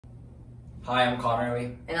Hi, I'm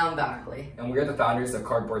Connerly. And I'm Barkley. And we're the founders of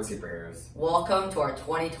Cardboard Superheroes. Welcome to our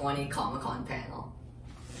 2020 Comic-Con panel.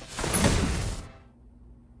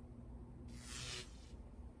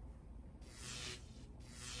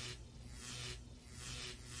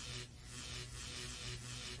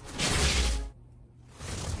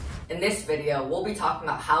 In this video, we'll be talking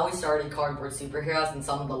about how we started Cardboard Superheroes and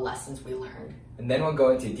some of the lessons we learned. And then we'll go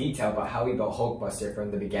into detail about how we built Hulkbuster from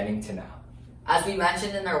the beginning to now. As we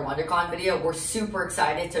mentioned in our WonderCon video, we're super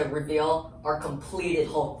excited to reveal our completed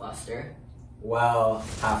Hulkbuster. Well,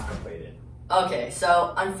 half completed. Okay,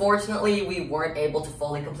 so unfortunately we weren't able to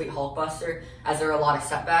fully complete Hulkbuster as there are a lot of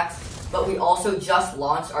setbacks, but we also just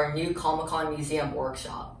launched our new Comic-Con Museum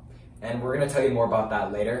workshop. And we're going to tell you more about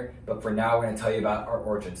that later, but for now we're going to tell you about our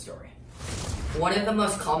origin story. One of the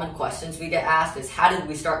most common questions we get asked is, how did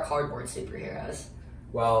we start Cardboard Superheroes?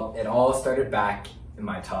 Well, it all started back in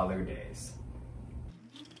my toddler days.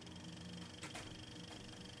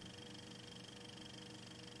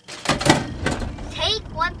 Take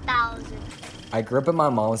 1,000. I grew up in my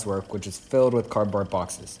mom's work, which was filled with cardboard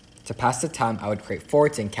boxes. To pass the time, I would create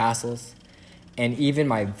forts and castles, and even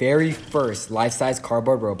my very first life-size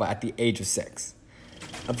cardboard robot at the age of 6.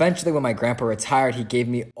 Eventually, when my grandpa retired, he gave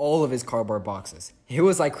me all of his cardboard boxes. It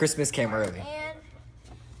was like Christmas came early. And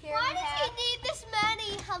why does he need this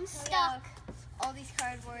many? I'm stuck. All these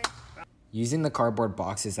cardboard. Using the cardboard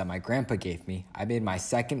boxes that my grandpa gave me, I made my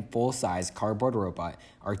second full-size cardboard robot,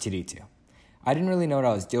 R2-D2. I didn't really know what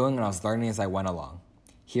I was doing, and I was learning as I went along.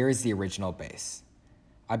 Here is the original base.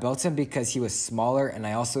 I built him because he was smaller, and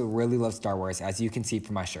I also really love Star Wars, as you can see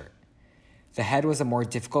from my shirt. The head was a more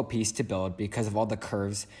difficult piece to build because of all the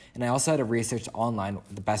curves, and I also had to research online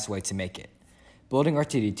the best way to make it. Building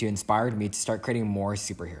R2-D2 inspired me to start creating more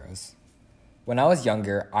superheroes. When I was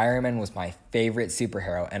younger, Iron Man was my favorite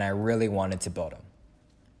superhero, and I really wanted to build him.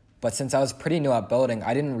 But since I was pretty new at building,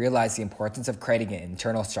 I didn't realize the importance of creating an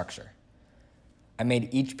internal structure. I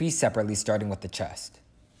made each piece separately, starting with the chest.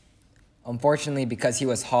 Unfortunately, because he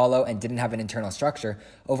was hollow and didn't have an internal structure,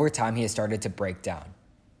 over time he has started to break down.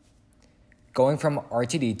 Going from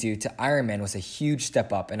R2-D2 to Iron Man was a huge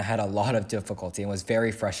step up, and I had a lot of difficulty and was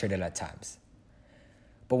very frustrated at times.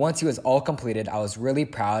 But once he was all completed, I was really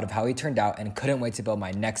proud of how he turned out and couldn't wait to build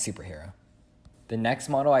my next superhero. The next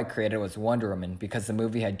model I created was Wonder Woman because the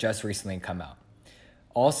movie had just recently come out.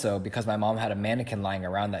 Also, because my mom had a mannequin lying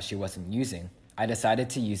around that she wasn't using, I decided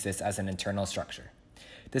to use this as an internal structure.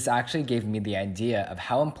 This actually gave me the idea of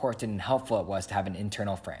how important and helpful it was to have an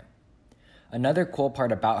internal frame. Another cool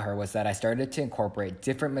part about her was that I started to incorporate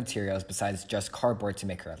different materials besides just cardboard to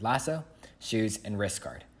make her a lasso, shoes, and wrist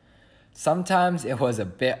guard. Sometimes it was a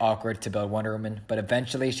bit awkward to build Wonder Woman, but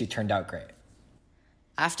eventually she turned out great.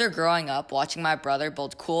 After growing up watching my brother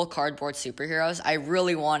build cool cardboard superheroes, I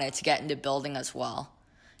really wanted to get into building as well.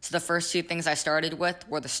 So the first two things I started with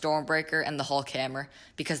were the Stormbreaker and the Hulk hammer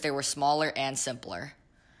because they were smaller and simpler.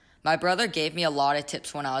 My brother gave me a lot of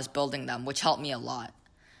tips when I was building them, which helped me a lot.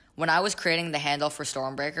 When I was creating the handle for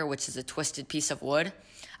Stormbreaker, which is a twisted piece of wood,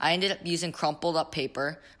 I ended up using crumpled up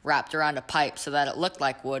paper wrapped around a pipe so that it looked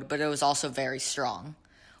like wood, but it was also very strong.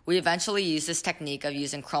 We eventually used this technique of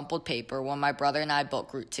using crumpled paper when my brother and I built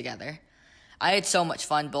Groot together. I had so much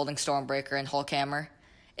fun building Stormbreaker and Hulk hammer.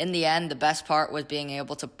 In the end, the best part was being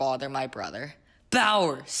able to bother my brother.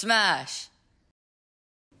 Power! Smash!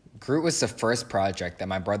 Groot was the first project that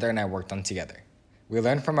my brother and I worked on together. We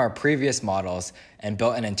learned from our previous models and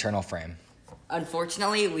built an internal frame.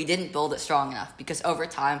 Unfortunately, we didn't build it strong enough because over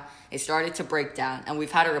time, it started to break down and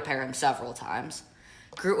we've had to repair him several times.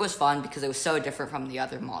 Groot was fun because it was so different from the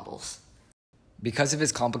other models. Because of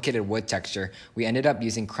his complicated wood texture, we ended up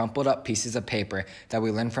using crumpled up pieces of paper that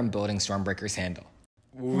we learned from building Stormbreaker's handle.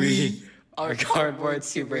 We are cardboard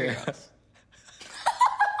superheroes.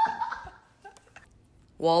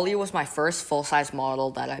 Wall-E was my first full-size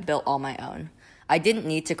model that I built on my own. I didn't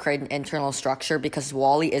need to create an internal structure because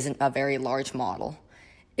Wall-E isn't a very large model.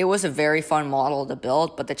 It was a very fun model to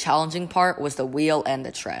build, but the challenging part was the wheel and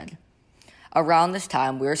the tread. Around this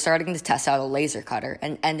time, we were starting to test out a laser cutter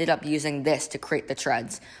and ended up using this to create the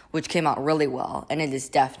treads, which came out really well, and it is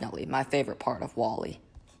definitely my favorite part of Wall-E.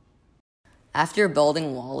 After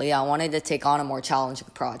building Wall-E, I wanted to take on a more challenging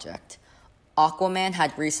project. Aquaman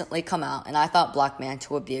had recently come out, and I thought Black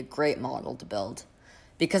Manta would be a great model to build.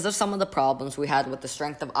 Because of some of the problems we had with the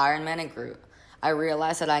strength of Iron Man and Groot, I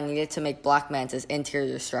realized that I needed to make Black Manta's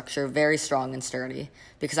interior structure very strong and sturdy,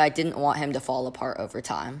 because I didn't want him to fall apart over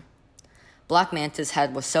time. Black Manta's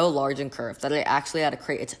head was so large and curved that it actually had to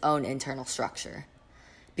create its own internal structure.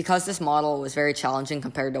 Because this model was very challenging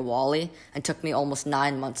compared to Wall-E and took me almost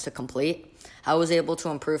 9 months to complete, I was able to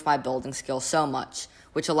improve my building skills so much,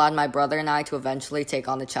 which allowed my brother and I to eventually take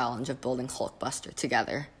on the challenge of building Hulkbuster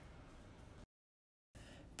together.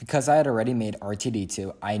 Because I had already made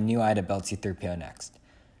R2-D2, I knew I had to build C-3PO next.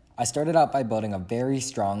 I started out by building a very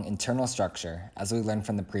strong internal structure, as we learned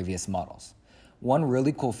from the previous models. One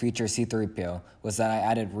really cool feature of C-3PO was that I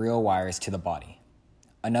added real wires to the body.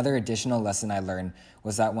 Another additional lesson I learned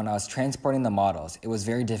was that when I was transporting the models, it was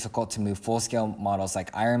very difficult to move full-scale models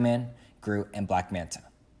like Iron Man, Groot, and Black Manta.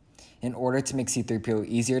 In order to make C-3PO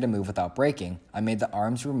easier to move without breaking, I made the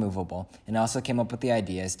arms removable and also came up with the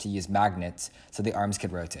ideas to use magnets so the arms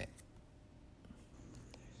could rotate.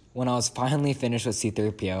 When I was finally finished with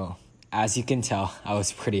C-3PO, as you can tell, I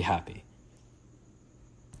was pretty happy.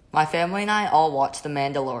 My family and I all watched The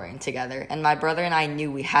Mandalorian together, and my brother and I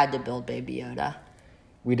knew we had to build Baby Yoda.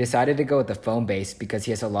 We decided to go with the foam base because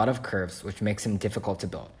he has a lot of curves, which makes him difficult to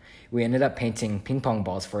build. We ended up painting ping pong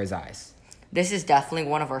balls for his eyes. This is definitely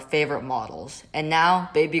one of our favorite models, and now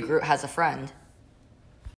Baby Groot has a friend.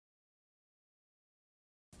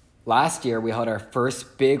 Last year, we held our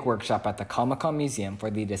first big workshop at the Comic-Con Museum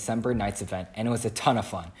for the December Nights event, and it was a ton of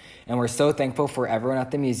fun. And we're so thankful for everyone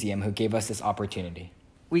at the museum who gave us this opportunity.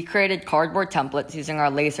 We created cardboard templates using our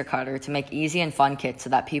laser cutter to make easy and fun kits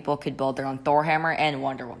so that people could build their own Thor hammer and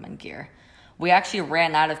Wonder Woman gear. We actually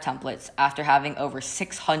ran out of templates after having over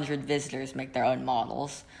 600 visitors make their own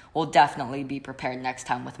models. We'll definitely be prepared next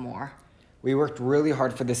time with more. We worked really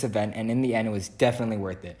hard for this event, and in the end, it was definitely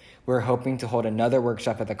worth it. We're hoping to hold another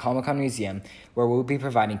workshop at the Comic-Con Museum where we'll be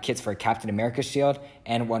providing kits for Captain America's shield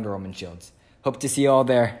and Wonder Woman shields. Hope to see you all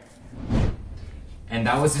there. And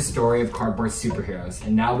that was the story of cardboard superheroes,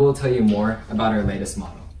 and now we'll tell you more about our latest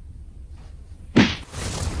model.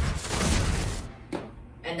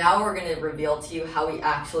 And now we're going to reveal to you how we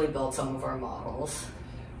actually built some of our models.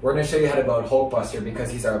 We're going to show you how to build Hulkbuster because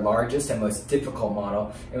he's our largest and most difficult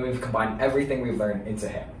model, and we've combined everything we've learned into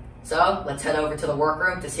him. So, let's head over to the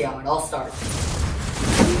workroom to see how it all starts.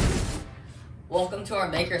 Welcome to our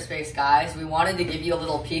makerspace, guys. We wanted to give you a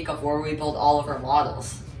little peek of where we build all of our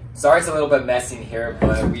models. Sorry it's a little bit messy in here,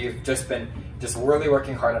 but we've just been really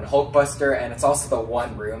working hard on Hulkbuster, and it's also the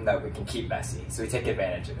one room that we can keep messy, so we take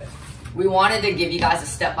advantage of it. We wanted to give you guys a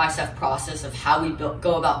step-by-step process of how we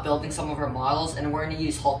go about building some of our models, and we're going to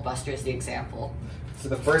use Hulkbuster as the example. So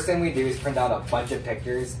the first thing we do is print out a bunch of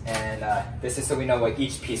pictures, and this is so we know what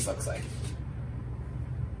each piece looks like.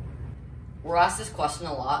 We're asked this question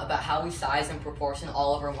a lot about how we size and proportion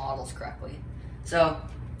all of our models correctly. So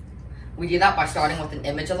we do that by starting with an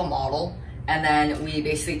image of the model, and then we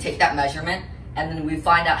basically take that measurement, and then we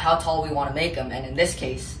find out how tall we want to make them. And in this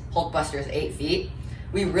case, Hulkbuster is 8 feet.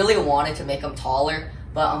 We really wanted to make him taller,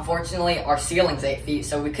 but unfortunately our ceiling's 8 feet,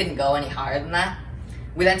 so we couldn't go any higher than that.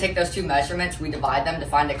 We then take those two measurements, we divide them to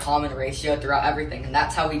find a common ratio throughout everything, and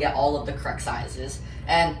that's how we get all of the correct sizes.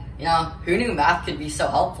 And, you know, who knew math could be so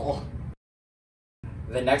helpful?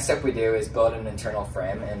 The next step we do is build an internal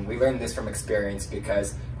frame, and we learned this from experience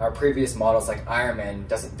because our previous models like Iron Man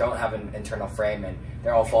don't have an internal frame, and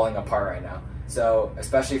they're all falling apart right now. So,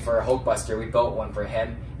 especially for Hulkbuster, we built one for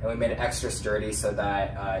him, and we made it extra sturdy so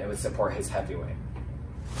that it would support his heavy weight.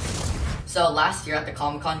 So last year at the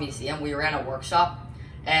Comic-Con Museum, we ran a workshop,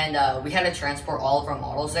 and we had to transport all of our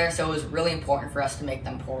models there, so it was really important for us to make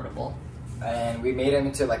them portable. And we made him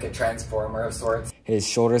into like a transformer of sorts. His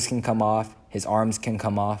shoulders can come off, his arms can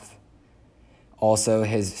come off, also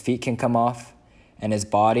his feet can come off, and his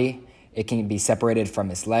body, it can be separated from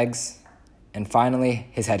his legs, and finally,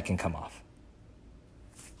 his head can come off.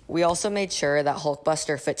 We also made sure that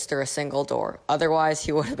Hulkbuster fits through a single door, otherwise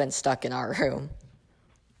he would have been stuck in our room.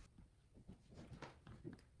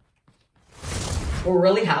 We're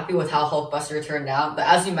really happy with how Hulkbuster turned out, but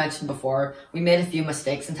as you mentioned before, we made a few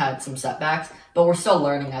mistakes and had some setbacks, but we're still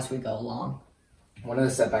learning as we go along. One of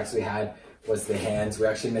the setbacks we had was the hands. We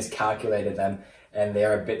actually miscalculated them, and they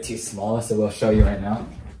are a bit too small, so we'll show you right now.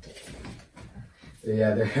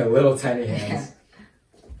 Yeah, they're little tiny hands.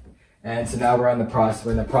 And so now we're in the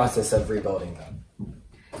process of rebuilding them.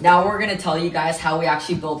 Now we're going to tell you guys how we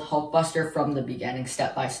actually build Hulkbuster from the beginning,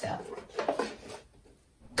 step by step.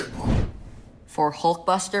 For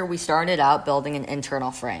Hulkbuster, we started out building an internal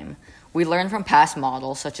frame. We learned from past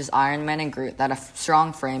models such as Iron Man and Groot that a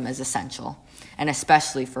strong frame is essential, and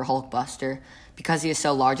especially for Hulkbuster. Because he is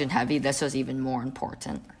so large and heavy, this was even more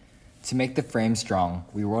important. To make the frame strong,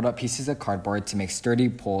 we rolled up pieces of cardboard to make sturdy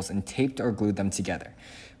poles and taped or glued them together.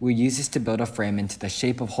 We used this to build a frame into the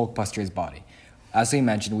shape of Hulkbuster's body. As we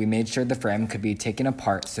mentioned, we made sure the frame could be taken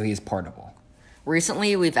apart so he is portable.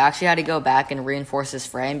 Recently, we've actually had to go back and reinforce his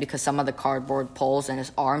frame because some of the cardboard poles and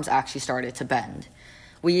his arms actually started to bend.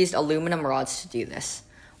 We used aluminum rods to do this.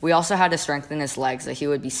 We also had to strengthen his legs so he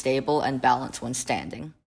would be stable and balanced when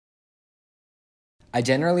standing. I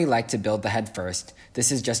generally like to build the head first.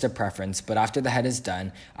 This is just a preference, but after the head is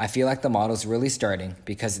done, I feel like the model is really starting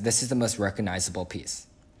because this is the most recognizable piece.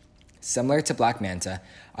 Similar to Black Manta,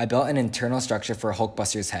 I built an internal structure for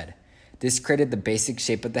Hulkbuster's head. This created the basic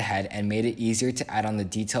shape of the head and made it easier to add on the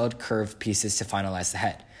detailed curved pieces to finalize the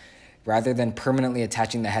head. Rather than permanently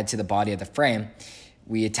attaching the head to the body of the frame,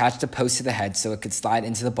 we attached a post to the head so it could slide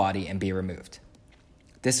into the body and be removed.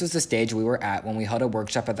 This was the stage we were at when we held a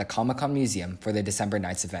workshop at the Comic-Con Museum for the December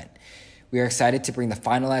 9th event. We are excited to bring the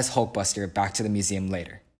finalized Hulkbuster back to the museum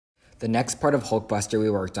later. The next part of Hulkbuster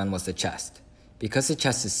we worked on was the chest. Because the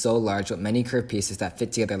chest is so large with many curved pieces that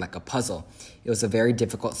fit together like a puzzle, it was a very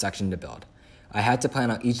difficult section to build. I had to plan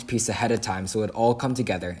out each piece ahead of time so it would all come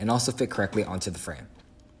together and also fit correctly onto the frame.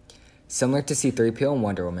 Similar to C-3PO and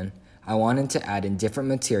Wonder Woman, I wanted to add in different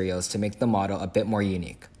materials to make the model a bit more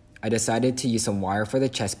unique. I decided to use some wire for the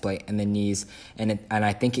chest plate and the knees, and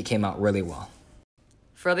I think it came out really well.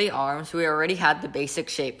 For the arms, we already had the basic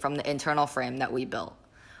shape from the internal frame that we built.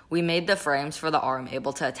 We made the frames for the arm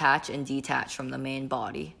able to attach and detach from the main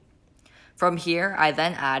body. From here, I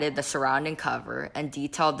then added the surrounding cover and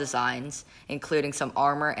detailed designs, including some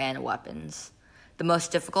armor and weapons. The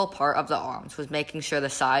most difficult part of the arms was making sure the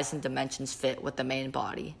size and dimensions fit with the main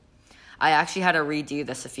body. I actually had to redo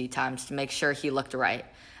this a few times to make sure he looked right,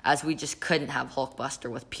 as we just couldn't have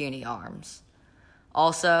Hulkbuster with puny arms.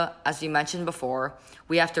 Also, as we mentioned before,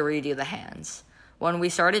 we have to redo the hands. When we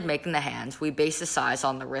started making the hands, we based the size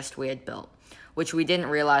on the wrist we had built, which we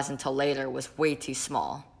didn't realize until later was way too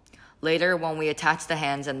small. Later, when we attached the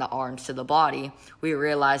hands and the arms to the body, we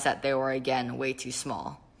realized that they were again way too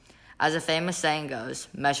small. As a famous saying goes,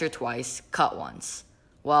 measure twice, cut once.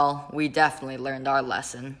 Well, we definitely learned our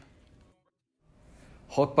lesson.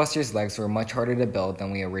 Hulkbuster's legs were much harder to build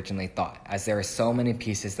than we originally thought, as there were so many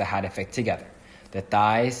pieces that had to fit together. The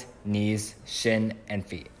thighs, knees, shin, and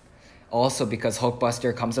feet. Also, because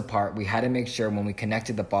Hulkbuster comes apart, we had to make sure when we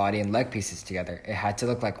connected the body and leg pieces together, it had to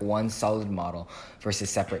look like one solid model versus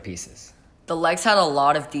separate pieces. The legs had a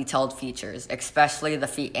lot of detailed features, especially the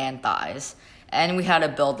feet and thighs, and we had to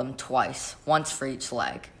build them twice, once for each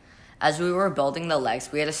leg. As we were building the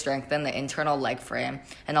legs, we had to strengthen the internal leg frame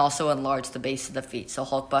and also enlarge the base of the feet so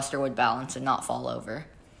Hulkbuster would balance and not fall over.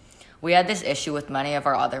 We had this issue with many of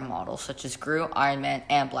our other models, such as Groot, Iron Man,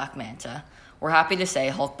 and Black Manta. We're happy to say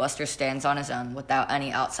Hulkbuster stands on his own without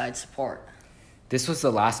any outside support. This was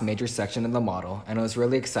the last major section of the model, and it was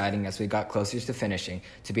really exciting as we got closer to finishing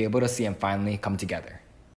to be able to see him finally come together.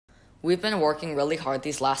 We've been working really hard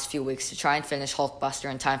these last few weeks to try and finish Hulkbuster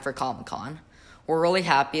in time for Comic-Con. We're really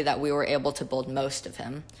happy that we were able to build most of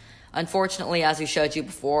him. Unfortunately, as we showed you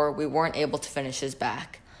before, we weren't able to finish his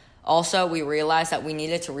back. Also, we realized that we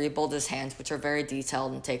needed to rebuild his hands, which are very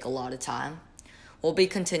detailed and take a lot of time. We'll be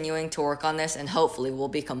continuing to work on this, and hopefully we'll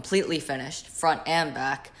be completely finished, front and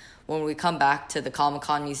back, when we come back to the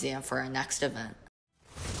Comic-Con Museum for our next event.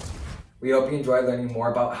 We hope you enjoyed learning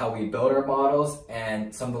more about how we build our models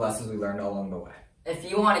and some of the lessons we learned along the way. If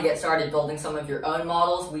you want to get started building some of your own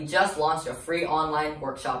models, we just launched a free online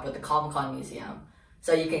workshop with the Comic-Con Museum,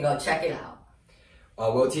 so you can go check it out.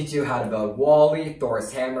 We'll teach you how to build Wall-E,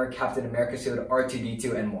 Thor's hammer, Captain America's shield,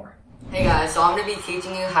 R2-D2, and more. Hey guys, so I'm going to be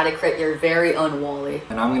teaching you how to create your very own Wall-E.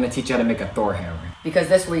 And I'm going to teach you how to make a Thor hammer. Because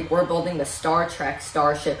this week we're building the Star Trek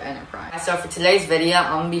Starship Enterprise. So for today's video,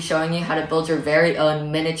 I'm going to be showing you how to build your very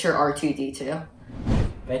own miniature R2-D2.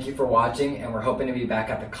 Thank you for watching, and we're hoping to be back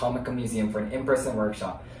at the Comic-Con Museum for an in-person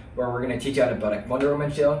workshop where we're going to teach you how to build a Wonder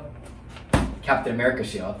Woman shield, Captain America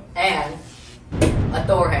shield, and a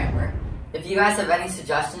Thor hammer. If you guys have any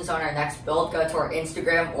suggestions on our next build, go to our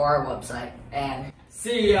Instagram or our website. And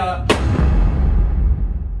see ya!